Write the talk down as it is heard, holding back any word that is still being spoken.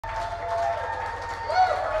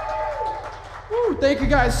Thank you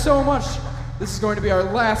guys so much. This is going to be our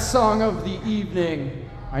last song of the evening.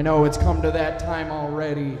 I know it's come to that time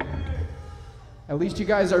already. At least you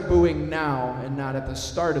guys are booing now and not at the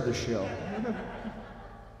start of the show.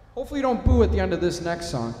 Hopefully you don't boo at the end of this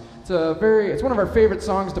next song. It's one of our favorite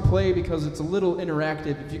songs to play because it's a little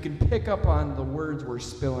interactive. If you can pick up on the words we're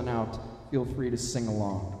spilling out, feel free to sing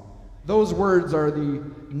along. Those words are the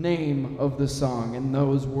name of the song, and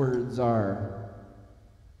those words are...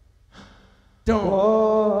 Don't... Whoa.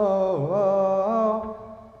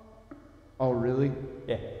 Oh, really?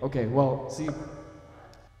 Yeah. Okay, well, see,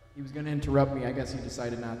 he was going to interrupt me. I guess he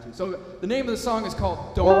decided not to. So the name of the song is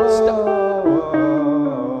called Don't Stop.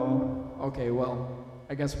 Okay, well,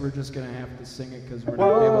 I guess we're just going to have to sing it because we're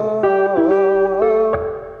not able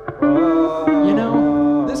to... You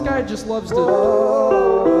know, this guy just loves to...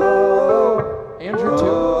 Andrew,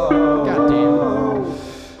 too? God damn.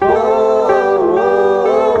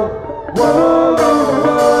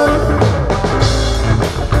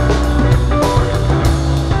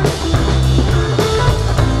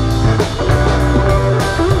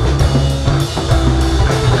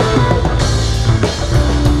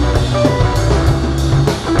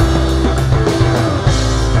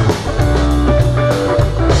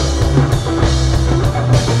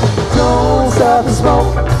 Don't stop the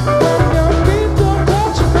smoke.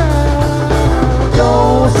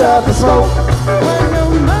 Don't stop the smoke. When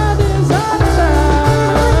your mind is out of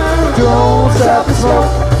time. Don't stop the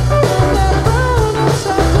smoke.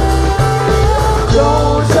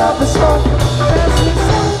 Don't stop the smoke. Pass me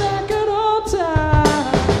some of that good old time.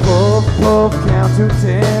 Puff, puff, count to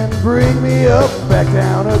 10. Bring me up, back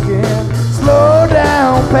down again. Slow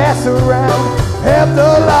down, pass around. Help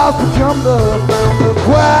the lost become the found. The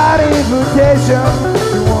quiet invitation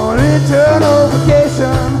to one eternal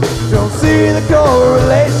vacation. Don't see the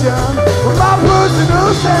correlation with my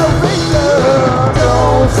personal salvation.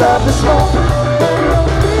 Don't stop the smoke. When your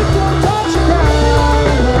feet don't touch the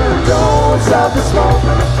ground. Don't stop the smoke.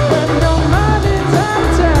 When your mind is out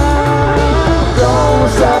of town. Don't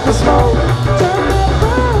stop the smoke. Turn that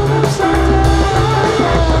round upside down.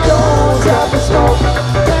 Don't stop the smoke.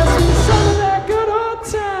 Pass me some of that good old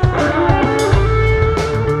time.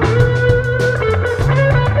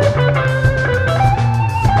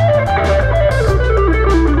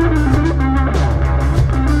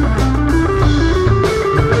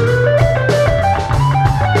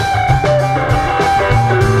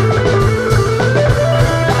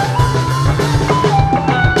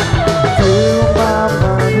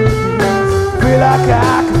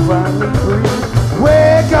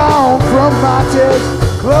 From my chest,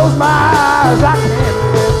 close my eyes, I can't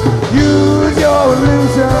live. Use your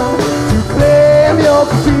illusion to claim your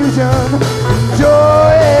confusion.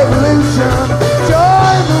 Enjoy evolution,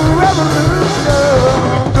 join the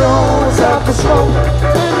revolution. Don't stop the smoke.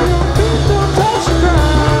 When your feet don't touch the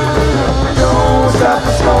ground. Don't stop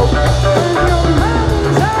the smoke. When your mind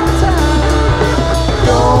is out of time.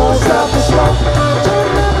 Don't stop the smoke. Turn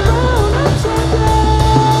that round upside down.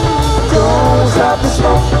 Don't stop the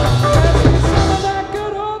smoke.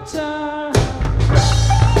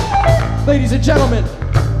 Ladies and gentlemen,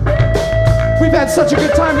 we've had such a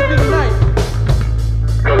good time with you tonight.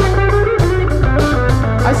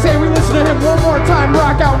 I say we listen to him one more time,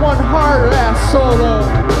 rock out one hard-ass solo.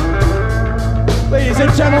 Ladies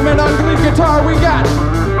and gentlemen, on lead guitar we got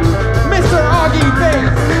Mr. Augie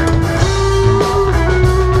Bass.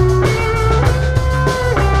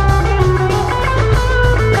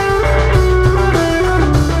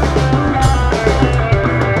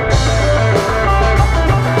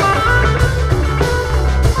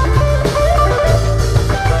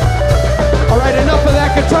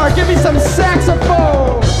 Guitar, give me some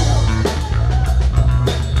saxophone.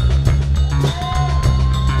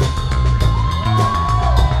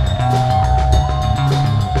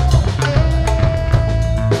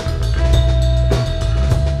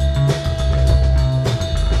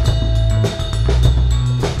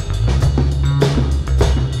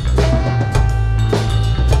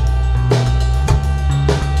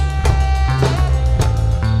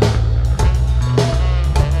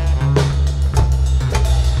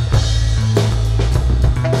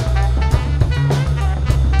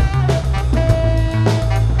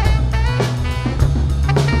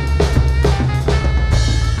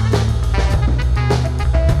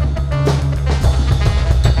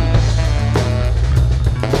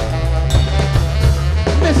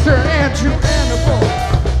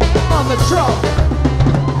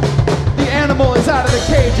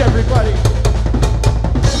 Everybody.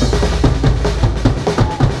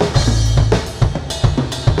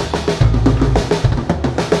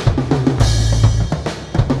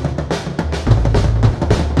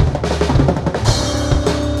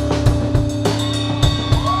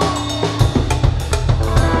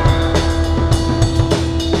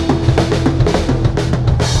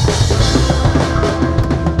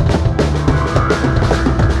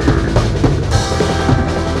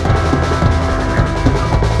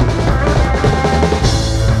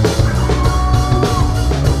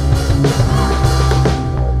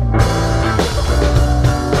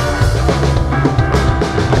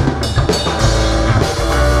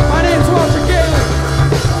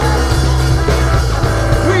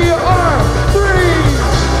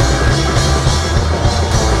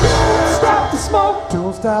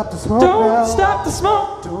 now. Stop the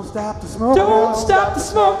smoke. Don't stop the smoke. Don't stop the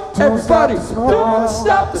smoke. Don't Everybody, stop the smoke. don't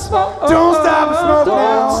stop the smoke. Don't stop the smoke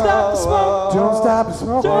now. Don't stop the smoke. Don't stop the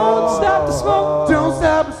smoke. Don't stop the smoke. Don't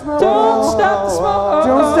stop the smoke.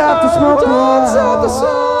 Don't stop the smoke. Don't stop the smoke. Don't stop the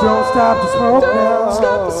smoke. Don't stop the smoke now. Don't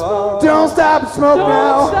stop the smoke. Don't stop the smoke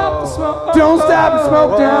now. Stop the smoke. Don't stop the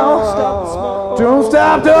smoke now. Stop the smoke. Don't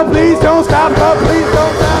stop the, please don't stop the, please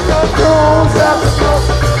don't stop the, don't stop the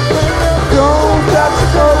smoke. Don't stop the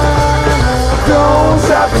smoke. Don't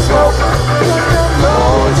stop the smoke.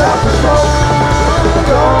 Don't stop the smoke.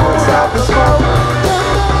 Don't stop the smoke.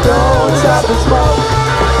 Don't stop the smoke.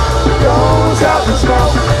 Don't stop the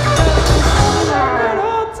smoke.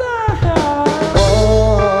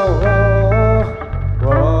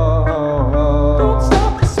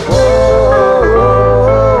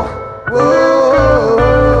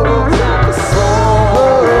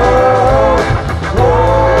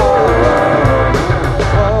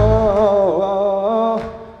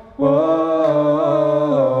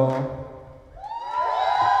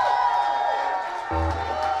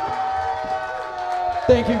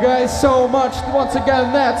 Thank you guys so much. Once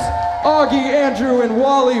again, that's Augie, Andrew, and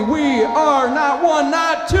Wally. We are not one,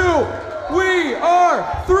 not two. We are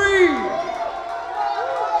three.